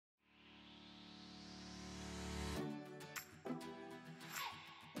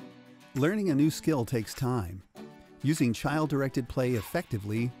Learning a new skill takes time. Using child-directed play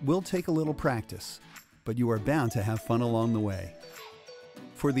effectively will take a little practice, but you are bound to have fun along the way.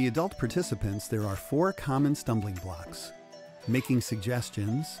 For the adult participants, there are 4 common stumbling blocks: making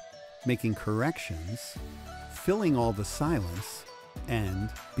suggestions, making corrections, filling all the silence, and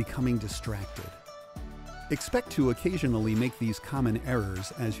becoming distracted. Expect to occasionally make these common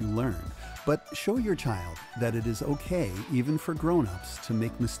errors as you learn, but show your child that it is okay even for grown-ups to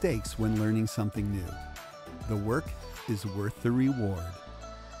make mistakes when learning something new. The work is worth the reward.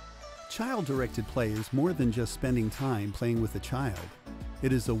 Child-directed play is more than just spending time playing with a child.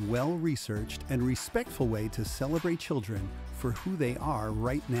 It is a well-researched and respectful way to celebrate children for who they are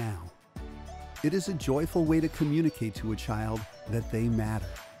right now. It is a joyful way to communicate to a child that they matter.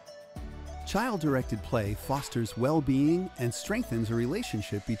 Child-directed play fosters well-being and strengthens a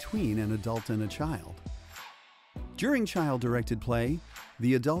relationship between an adult and a child. During child-directed play,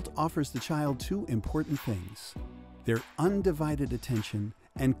 the adult offers the child 2 important things: their undivided attention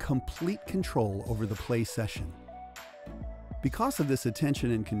and complete control over the play session. Because of this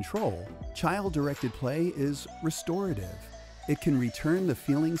attention and control, child-directed play is restorative. It can return the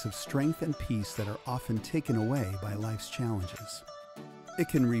feelings of strength and peace that are often taken away by life's challenges. It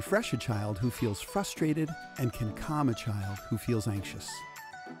can refresh a child who feels frustrated and can calm a child who feels anxious.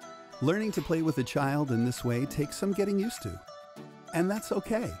 Learning to play with a child in this way takes some getting used to, and that's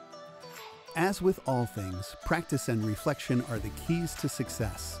okay. As with all things, practice and reflection are the keys to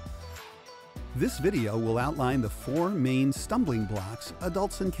success. This video will outline the 4 main stumbling blocks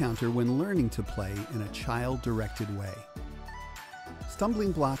adults encounter when learning to play in a child-directed way.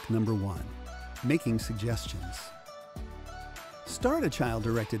 Stumbling block number 1, making suggestions. Start a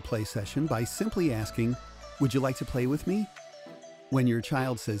child-directed play session by simply asking, "Would you like to play with me?" When your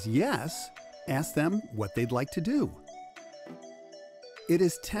child says yes, ask them what they'd like to do. It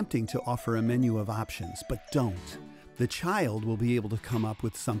is tempting to offer a menu of options, but don't. The child will be able to come up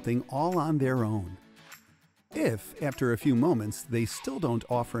with something all on their own. If, after a few moments, they still don't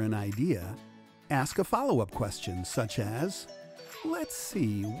offer an idea, ask a follow-up question such as, "Let's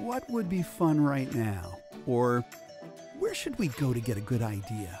see, what would be fun right now?" Or, "Where should we go to get a good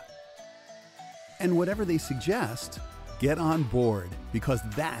idea?" And whatever they suggest, get on board, because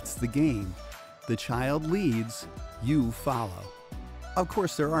that's the game. The child leads, you follow. Of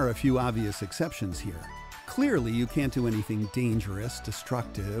course, there are a few obvious exceptions here. Clearly, you can't do anything dangerous,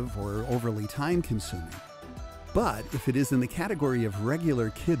 destructive, or overly time-consuming. But if it is in the category of regular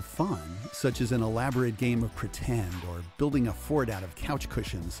kid fun, such as an elaborate game of pretend or building a fort out of couch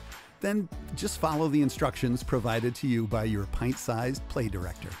cushions, then just follow the instructions provided to you by your pint-sized play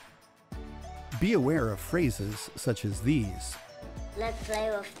director. Be aware of phrases such as these. Let's play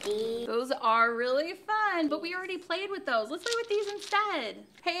with these. Those are really fun, but we already played with those. Let's play with these instead.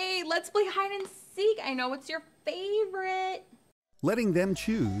 Hey, let's play hide and seek. I know it's your favorite. Letting them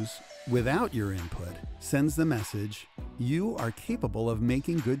choose without your input sends the message, you are capable of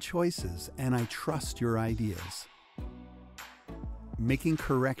making good choices and I trust your ideas. Making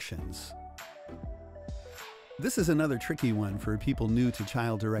corrections. This is another tricky one for people new to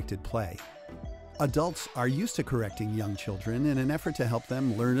child-directed play. Adults are used to correcting young children in an effort to help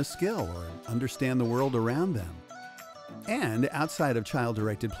them learn a skill or understand the world around them. And outside of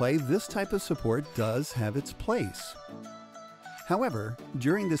child-directed play, this type of support does have its place. However,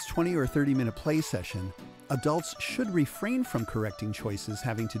 during this 20 or 30-minute play session, adults should refrain from correcting choices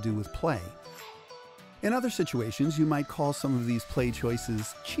having to do with play. In other situations, you might call some of these play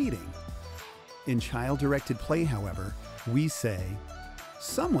choices cheating. In child-directed play, however, we say,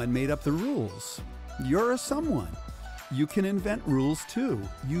 someone made up the rules. You're a someone. You can invent rules too.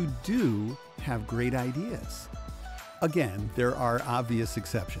 You do have great ideas. Again, there are obvious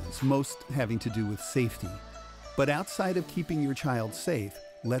exceptions, most having to do with safety. But outside of keeping your child safe,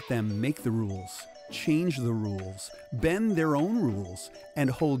 let them make the rules, change the rules, bend their own rules, and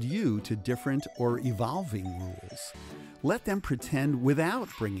hold you to different or evolving rules. Let them pretend without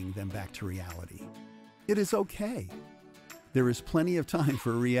bringing them back to reality. It is okay. There is plenty of time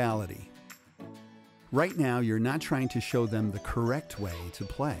for reality. Right now, you're not trying to show them the correct way to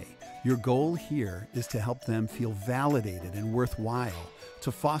play. Your goal here is to help them feel validated and worthwhile,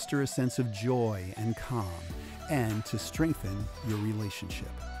 to foster a sense of joy and calm, and to strengthen your relationship.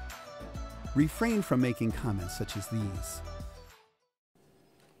 Refrain from making comments such as these.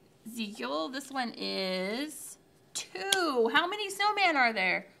 Ezekiel, this one is 2. How many snowmen are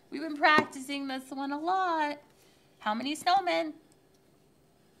there? We've been practicing this one a lot. How many snowmen?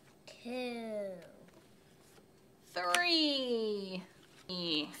 2, 3.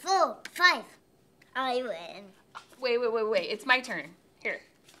 4, 5. I win. Wait. It's my turn. Here.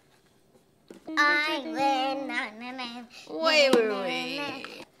 I win. Na, na, na, Wait.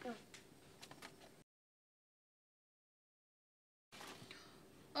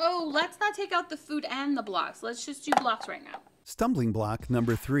 Oh, let's not take out the food and the blocks. Let's just do blocks right now. Stumbling block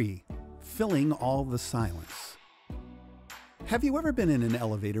number 3, filling all the silence. Have you ever been in an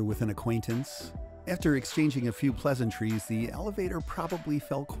elevator with an acquaintance? After exchanging a few pleasantries, the elevator probably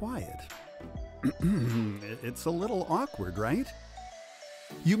fell quiet. It's a little awkward, right?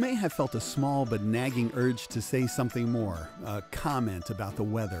 You may have felt a small but nagging urge to say something more, a comment about the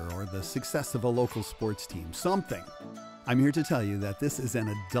weather or the success of a local sports team, something. I'm here to tell you that this is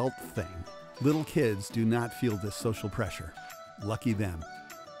an adult thing. Little kids do not feel this social pressure. Lucky them.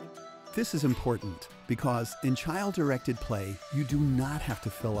 This is important because in child-directed play, you do not have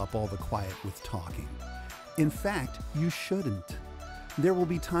to fill up all the quiet with talking. In fact, you shouldn't. There will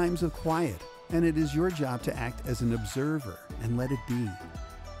be times of quiet, and it is your job to act as an observer and let it be.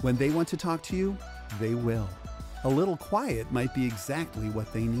 When they want to talk to you, they will. A little quiet might be exactly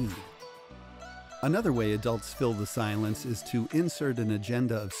what they need. Another way adults fill the silence is to insert an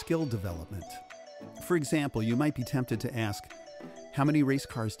agenda of skill development. For example, you might be tempted to ask, how many race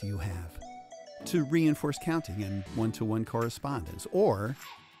cars do you have? To reinforce counting and one-to-one correspondence. Or,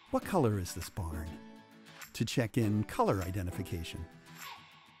 what color is this barn? To check in color identification.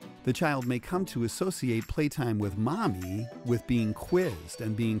 The child may come to associate playtime with mommy with being quizzed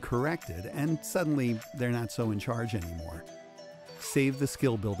and being corrected, and suddenly they're not so in charge anymore. Save the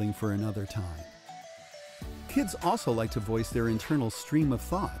skill building for another time. Kids also like to voice their internal stream of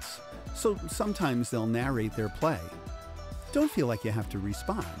thoughts, so sometimes they'll narrate their play. Don't feel like you have to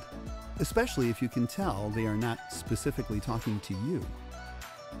respond, especially if you can tell they are not specifically talking to you.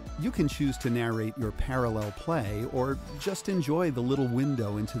 You can choose to narrate your parallel play or just enjoy the little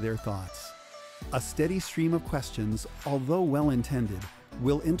window into their thoughts. A steady stream of questions, although well-intended,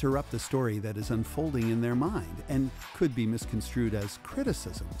 will interrupt the story that is unfolding in their mind and could be misconstrued as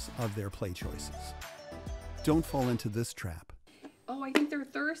criticisms of their play choices. Don't fall into this trap. Oh, I think they're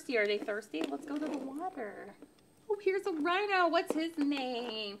thirsty. Are they thirsty? Let's go to the water. Oh, here's a rhino. What's his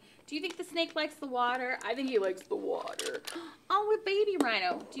name? Do you think the snake likes the water? I think he likes the water. Oh, a baby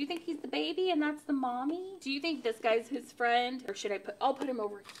rhino. Do you think he's the baby and that's the mommy? Do you think this guy's his friend? Or should I'll put him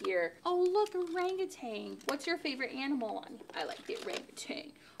over here. Oh, look, orangutan. What's your favorite animal? I like the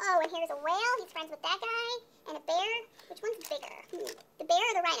orangutan. Oh, and here's a whale. He's friends with that guy. And a bear. Which one's bigger? The bear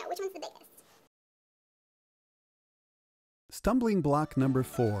or the rhino? Which one's the biggest? Stumbling block number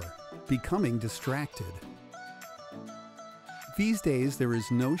 4, becoming distracted. These days, there is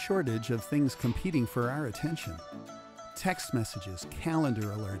no shortage of things competing for our attention. Text messages, calendar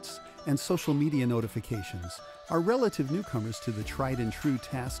alerts, and social media notifications are relative newcomers to the tried and true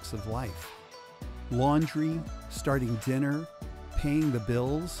tasks of life. Laundry, starting dinner, paying the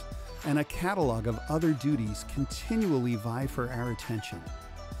bills, and a catalog of other duties continually vie for our attention.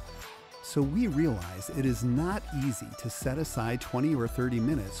 So we realize it is not easy to set aside 20 or 30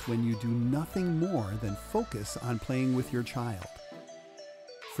 minutes when you do nothing more than focus on playing with your child.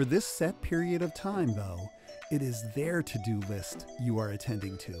 For this set period of time, though, it is their to-do list you are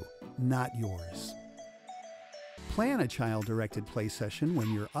attending to, not yours. Plan a child-directed play session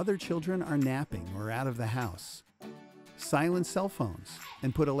when your other children are napping or out of the house. Silence cell phones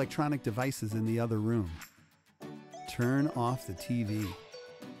and put electronic devices in the other room. Turn off the TV.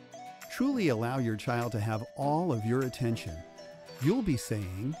 Truly allow your child to have all of your attention. You'll be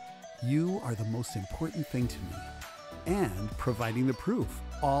saying, "You are the most important thing to me," and providing the proof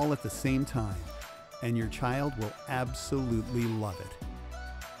all at the same time, and your child will absolutely love it.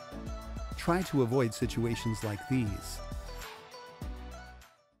 Try to avoid situations like these.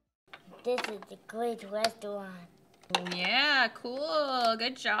 This is a great restaurant. Yeah, cool.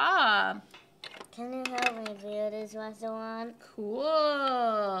 Good job. Can you help me build this restaurant?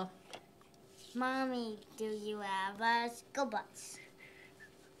 Cool. Mommy, do you have a school bus?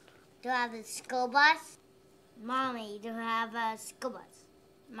 Do you have a school bus? Mommy, do you have a school bus?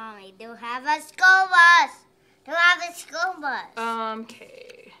 Mommy, do you have a school bus? Do you have a school bus?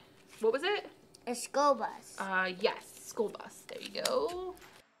 Okay. What was it? A school bus. Yes, school bus. There you go.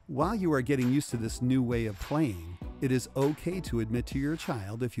 While you are getting used to this new way of playing, it is okay to admit to your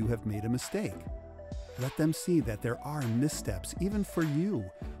child if you have made a mistake. Let them see that there are missteps, even for you,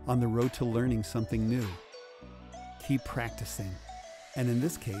 on the road to learning something new. Keep practicing. And in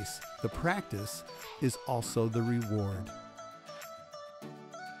this case, the practice is also the reward.